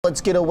Let's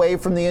get away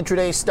from the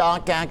intraday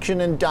stock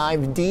action and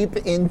dive deep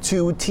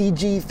into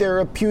TG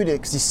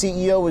Therapeutics. The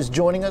CEO is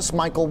joining us,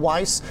 Michael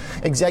Weiss,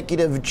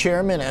 Executive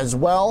Chairman as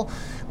well.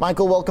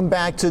 Michael, welcome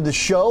back to the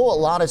show. A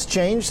lot has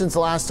changed since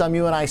the last time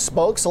you and I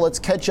spoke, so let's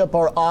catch up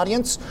our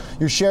audience.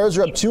 Your shares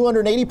are up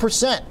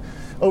 280%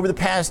 over the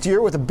past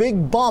year with a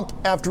big bump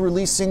after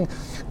releasing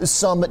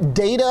some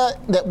data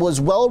that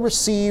was well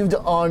received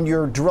on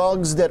your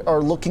drugs that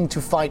are looking to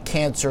fight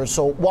cancer.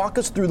 So walk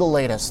us through the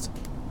latest.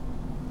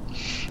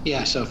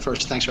 Yeah, so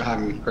first, thanks for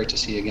having me. Great to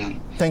see you again.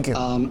 Thank you.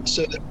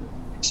 The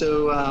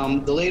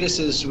latest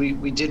is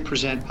we did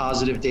present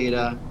positive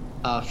data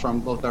from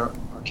both our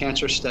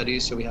cancer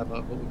studies. So we have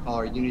what we call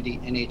our Unity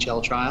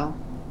NHL trial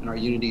and our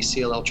Unity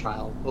CLL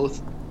trial.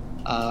 Both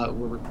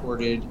were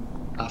reported,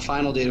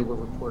 final data were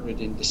reported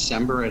in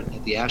December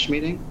at the ASH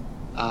meeting.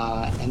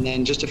 And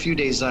then just a few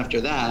days after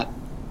that,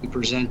 we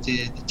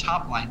presented the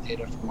top line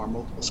data from our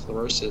multiple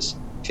sclerosis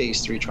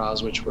phase 3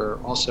 trials, which were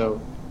also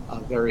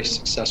very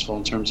successful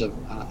in terms of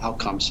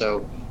outcomes.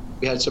 So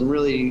we had some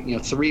really,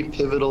 3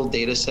 pivotal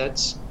data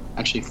sets,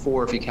 actually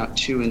 4 if you count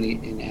 2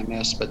 in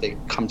MS, but they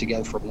come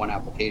together for one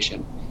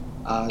application.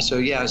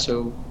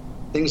 So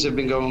things have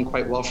been going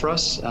quite well for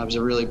us. It was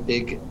a really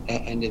big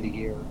end of the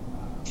year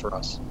for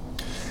us.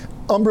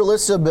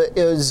 Umbralisib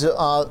is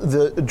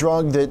the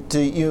drug that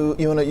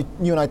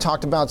you and I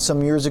talked about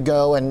some years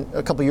ago and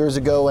a couple years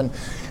ago, and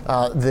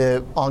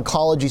the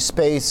oncology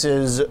space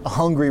is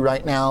hungry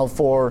right now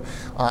for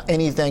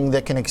anything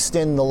that can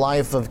extend the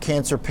life of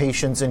cancer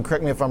patients. And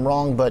correct me if I'm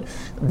wrong, but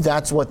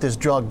that's what this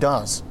drug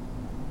does.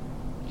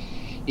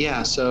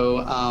 Yeah, so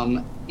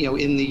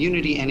in the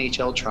Unity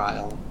NHL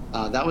trial,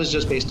 that was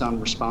just based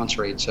on response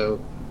rate. So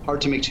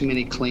hard to make too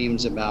many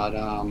claims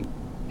about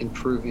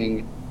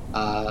improving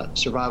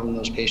survival in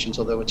those patients,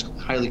 although it's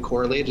highly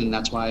correlated, and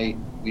that's why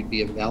we'd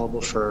be available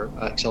for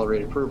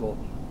accelerated approval.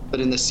 But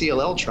in the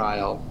CLL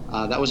trial,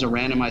 that was a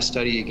randomized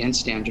study against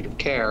standard of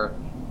care,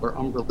 where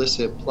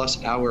umbralisib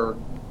plus our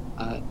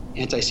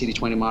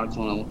anti-CD20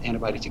 monoclonal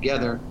antibody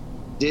together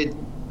did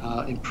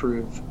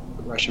improve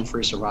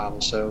progression-free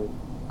survival. So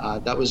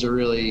that was a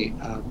really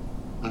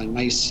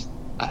nice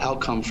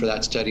outcome for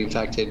that study. In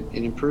fact, it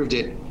improved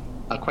it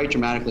quite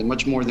dramatically,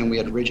 much more than we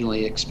had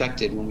originally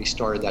expected when we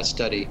started that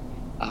study.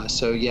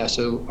 So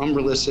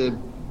umbralisib,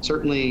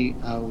 certainly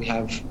we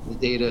have the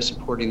data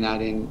supporting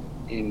that in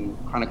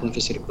chronic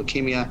lymphocytic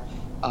leukemia,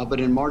 but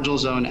in marginal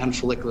zone and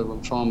follicular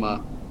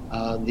lymphoma,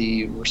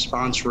 the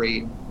response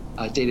rate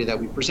data that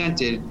we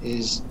presented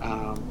is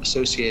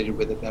associated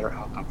with a better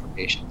outcome for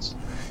patients.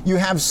 You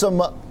have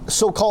some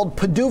so-called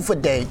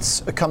PDUFA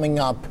dates coming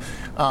up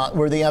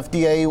where the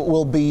FDA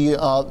will be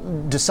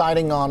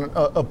deciding on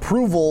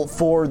approval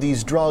for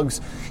these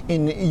drugs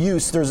in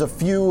use. There's a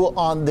few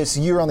on this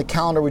year on the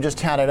calendar. We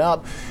just had it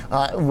up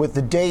with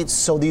the dates,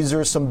 so these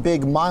are some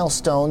big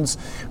milestones.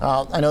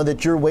 I know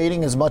that you're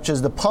waiting as much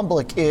as the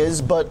public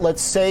is, but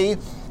let's say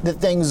that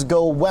things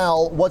go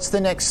well. What's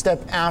the next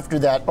step after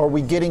that? Are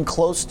we getting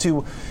close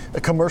to a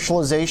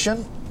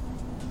commercialization?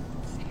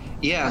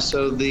 Yeah,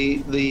 so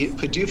the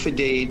PDUFA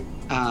date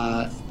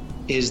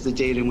is the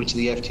date in which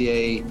the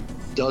FDA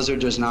does or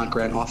does not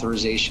grant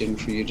authorization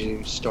for you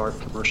to start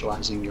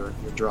commercializing your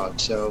drug.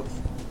 So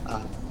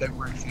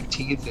February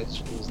 15th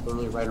is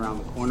literally right around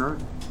the corner.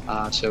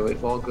 So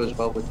if all goes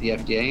well with the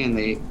FDA and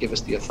they give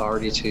us the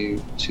authority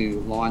to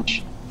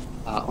launch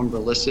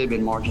umbralisib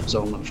in marginal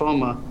zone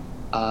lymphoma,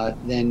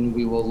 then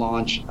we will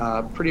launch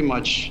pretty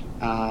much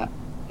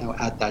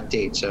at that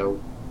date. So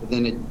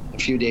within a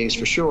few days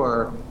for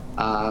sure,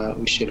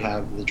 we should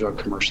have the drug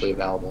commercially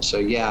available. So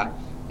yeah,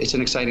 it's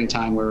an exciting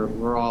time.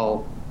 We're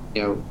all,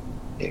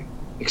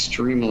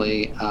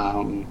 extremely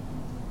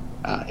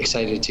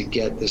excited to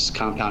get this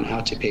compound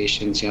out to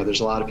patients. There's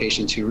a lot of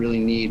patients who really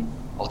need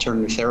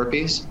alternative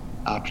therapies,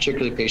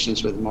 particularly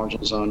patients with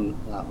marginal zone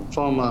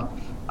lymphoma,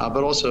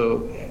 but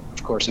also,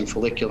 of course, in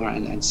follicular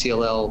and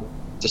CLL.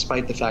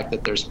 Despite the fact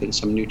that there's been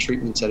some new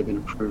treatments that have been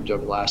approved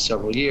over the last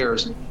several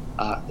years,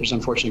 there's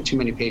unfortunately too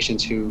many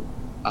patients who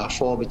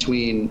fall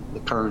between the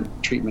current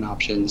treatment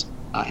options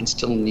and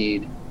still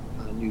need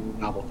new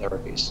novel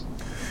therapies.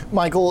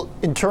 Michael,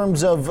 in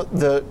terms of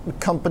the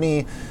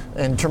company,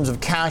 in terms of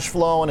cash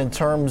flow and in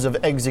terms of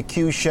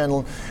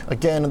execution,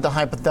 again, the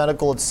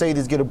hypothetical, let's say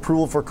these get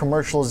approval for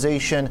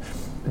commercialization.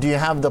 Do you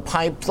have the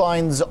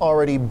pipelines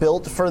already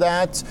built for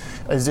that?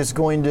 Is this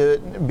going to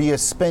be a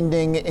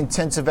spending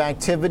intensive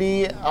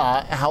activity?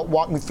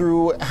 Walk me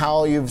through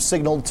how you've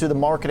signaled to the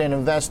market and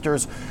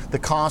investors the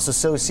costs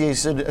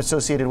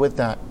associated with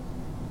that.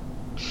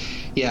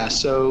 Yeah,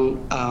 so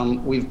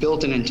we've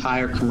built an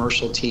entire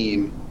commercial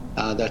team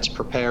that's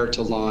prepared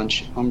to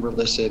launch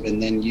umbralisib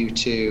and then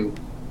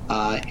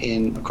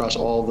U2 across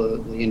all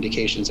the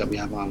indications that we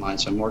have online,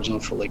 so marginal,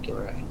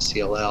 follicular, and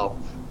CLL.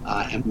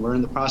 And we're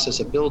in the process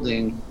of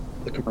building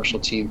the commercial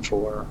team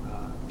for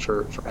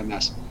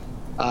MS.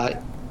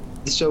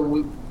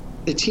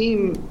 The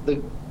team,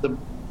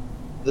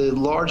 the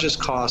largest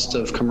cost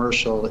of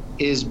commercial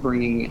is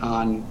bringing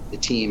on the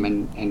team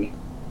and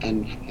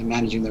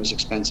managing those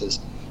expenses.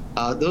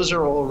 those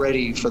are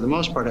already, for the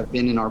most part, have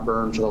been in our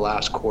burn for the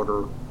last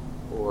quarter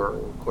or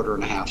quarter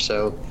and a half.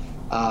 So,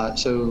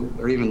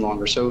 or even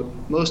longer. So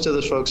most of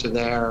those folks are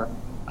there.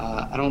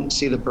 I don't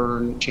see the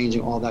burn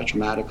changing all that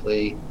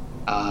dramatically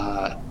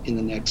in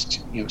the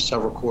next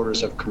several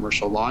quarters of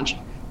commercial launch,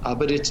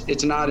 but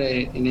it's not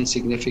an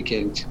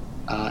insignificant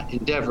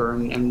endeavor,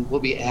 and we'll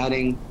be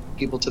adding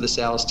people to the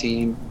sales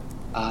team,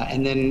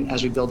 and then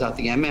as we build out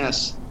the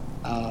MS,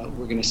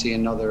 we're going to see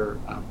another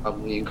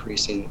probably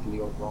increase in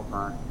the overall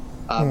burn.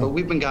 But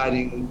we've been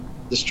guiding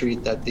the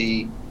street that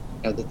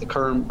that the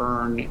current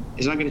burn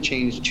is not going to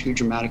change too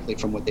dramatically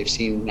from what they've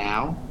seen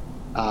now.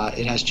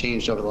 It has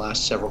changed over the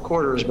last several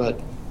quarters, but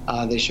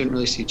they shouldn't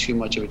really see too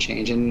much of a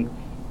change. And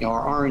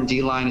our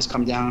R&D line has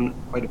come down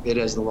quite a bit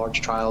as the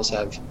large trials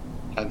have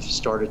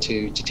started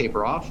to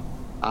taper off,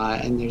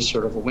 and there's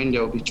sort of a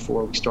window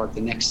before we start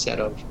the next set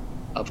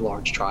of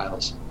large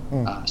trials.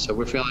 So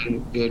we're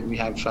feeling good. We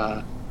have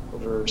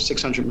over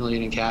 $600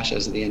 million in cash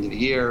as of the end of the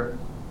year.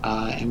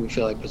 And we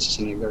feel like it puts us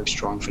in a very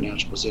strong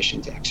financial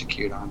position to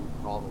execute on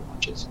all the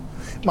launches.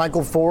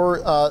 Michael, for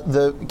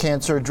the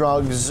cancer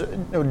drugs,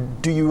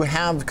 do you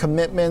have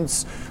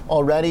commitments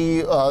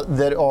already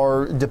that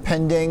are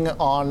depending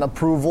on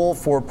approval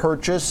for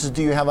purchase?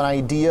 Do you have an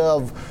idea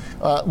of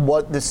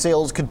what the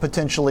sales could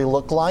potentially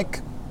look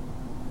like?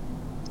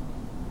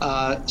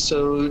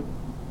 So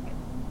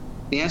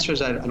the answer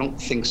is I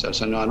don't think so.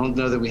 So no, I don't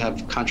know that we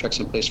have contracts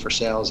in place for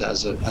sales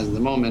as of the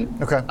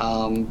moment. Okay.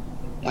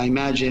 I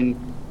imagine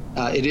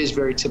it is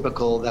very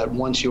typical that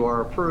once you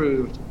are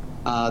approved,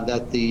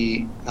 that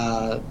the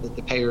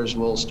payers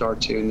will start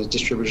to, and the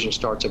distributors will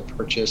start to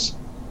purchase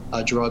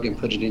a drug and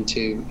put it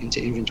into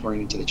inventory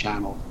and into the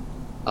channel.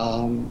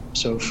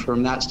 So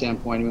from that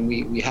standpoint, I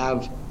mean, we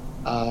have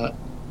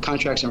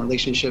contracts and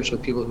relationships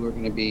with people who are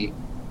going to be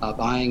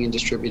buying and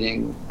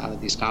distributing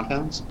these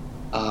compounds,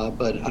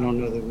 but I don't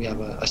know that we have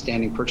a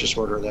standing purchase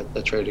order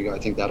that's ready to go. I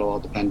think that'll all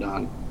depend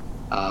on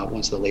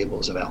once the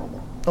label is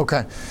available.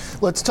 Okay,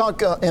 let's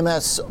talk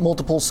MS,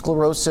 multiple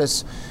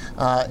sclerosis,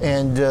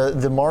 and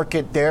the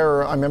market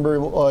there. I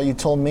remember you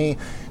told me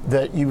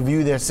that you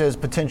view this as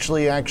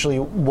potentially actually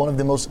one of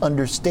the most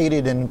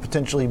understated and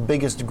potentially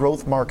biggest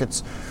growth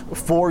markets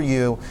for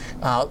you.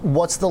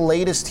 What's the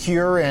latest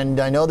here? And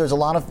I know there's a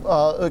lot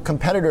of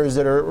competitors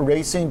that are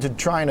racing to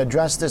try and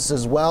address this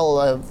as well,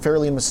 a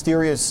fairly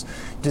mysterious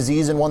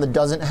disease and one that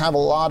doesn't have a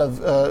lot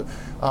of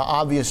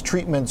obvious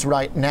treatments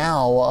right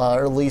now,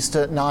 or at least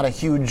not a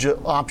huge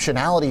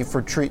optionality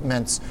for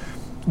treatments.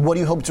 What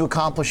do you hope to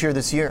accomplish here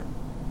this year?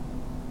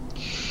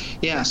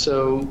 Yeah,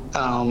 so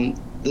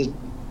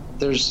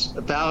there's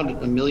about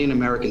 1 million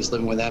Americans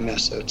living with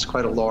MS, so it's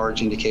quite a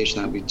large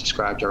indication that we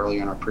described earlier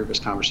in our previous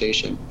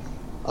conversation.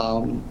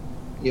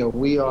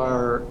 We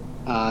are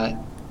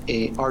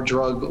our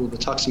drug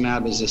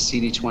ublituximab is a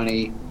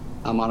CD20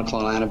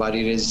 monoclonal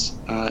antibody. It is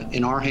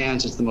in our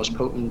hands. It's the most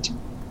potent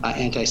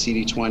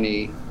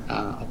anti-CD20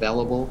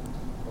 available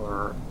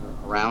or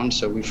around.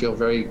 So we feel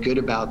very good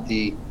about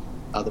the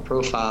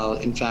profile.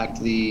 In fact,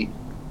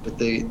 with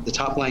the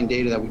top line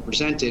data that we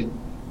presented,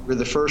 we're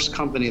the first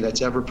company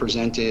that's ever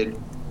presented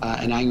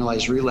an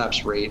annualized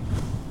relapse rate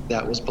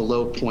that was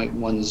below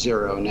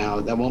 0.10.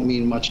 Now, that won't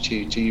mean much to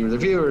you, the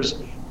viewers,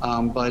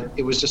 but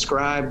it was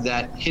described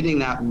that hitting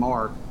that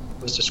mark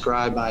was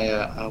described by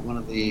one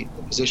of the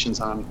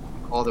physicians on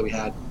the call that we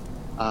had,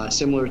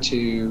 similar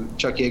to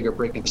Chuck Yeager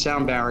breaking the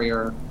sound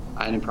barrier,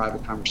 and in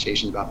private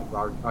conversations about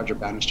Roger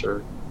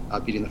Bannister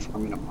beating the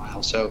 4-minute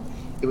mile. So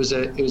it was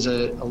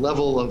a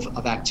level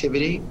of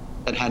activity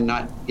that had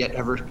not yet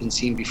ever been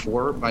seen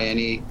before by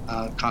any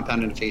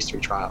compound in a phase 3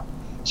 trial.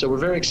 So we're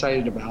very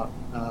excited about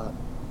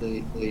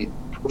the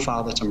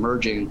profile that's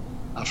emerging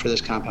for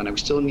this compound. And we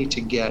still need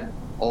to get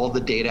all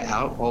the data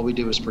out. All we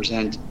do is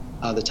present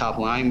the top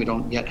line. We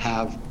don't yet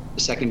have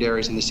the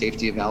secondaries and the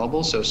safety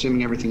available. So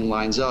assuming everything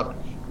lines up,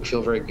 we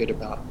feel very good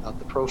about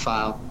the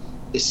profile.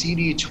 The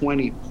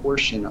CD20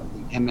 portion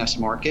of the MS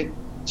market,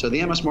 so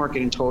the MS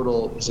market in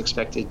total is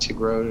expected to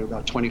grow to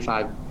about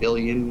 25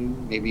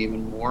 billion, maybe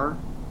even more,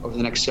 over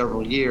the next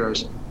several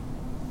years.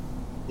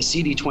 The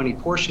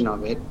CD20 portion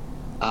of it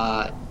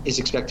is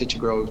expected to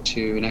grow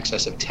to in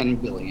excess of 10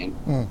 billion.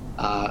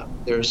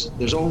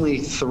 There's only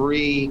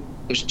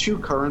there's 2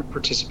 current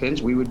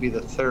participants. We would be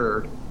the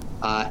third,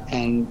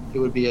 and it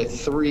would be a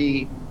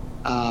three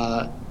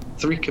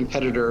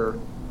competitor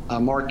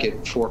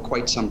market for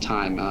quite some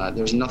time.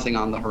 There's nothing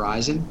on the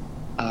horizon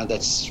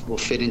that will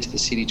fit into the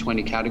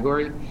CD20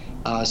 category.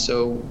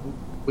 So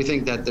we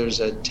think that there's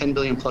a 10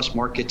 billion plus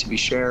market to be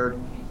shared.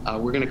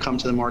 We're going to come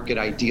to the market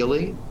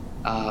ideally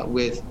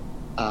with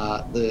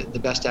the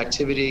best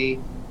activity,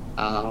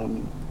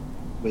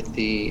 with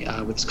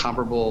its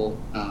comparable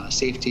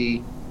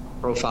safety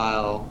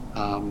profile.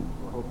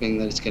 We're hoping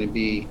that it's going to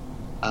be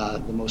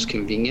the most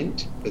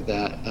convenient with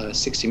that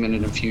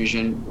 60-minute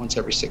infusion once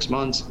every 6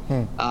 months.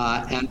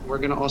 And we're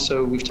going to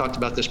also, we've talked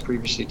about this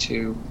previously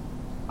too,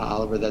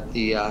 Oliver, that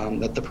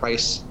the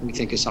price we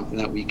think is something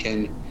that we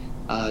can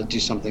do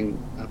something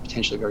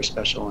potentially very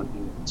special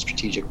and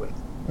strategic with.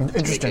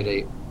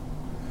 Interesting.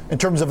 In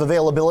terms of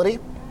availability?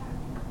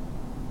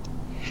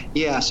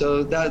 Yeah,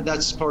 so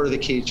that's part of the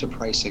key to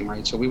pricing,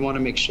 right? So we want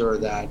to make sure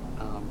that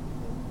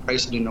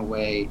price it in a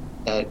way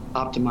that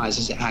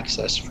optimizes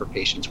access for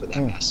patients with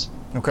MS.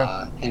 Okay.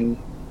 And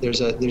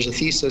there's a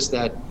thesis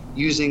that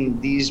using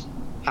these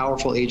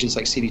powerful agents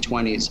like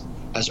CD20s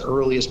as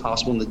early as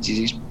possible in the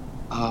disease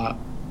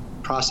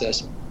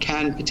process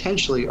can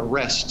potentially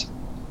arrest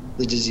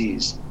the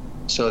disease.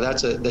 So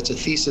that's a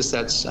thesis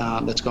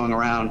that's going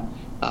around,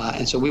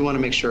 and so we want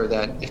to make sure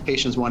that if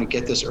patients want to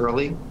get this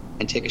early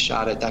and take a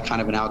shot at that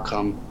kind of an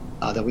outcome,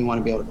 that we want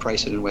to be able to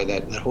price it in a way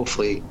that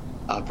hopefully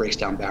breaks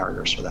down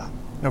barriers for that.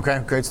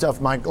 Okay, great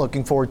stuff, Mike.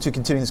 Looking forward to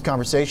continuing this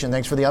conversation.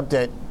 Thanks for the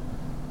update.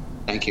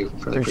 Thank you.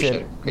 Appreciate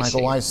it.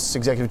 Michael Weiss,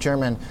 Executive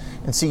Chairman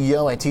and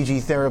CEO at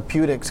TG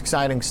Therapeutics.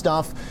 Exciting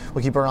stuff.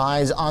 We'll keep our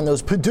eyes on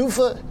those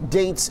PDUFA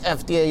dates,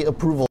 FDA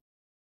approval.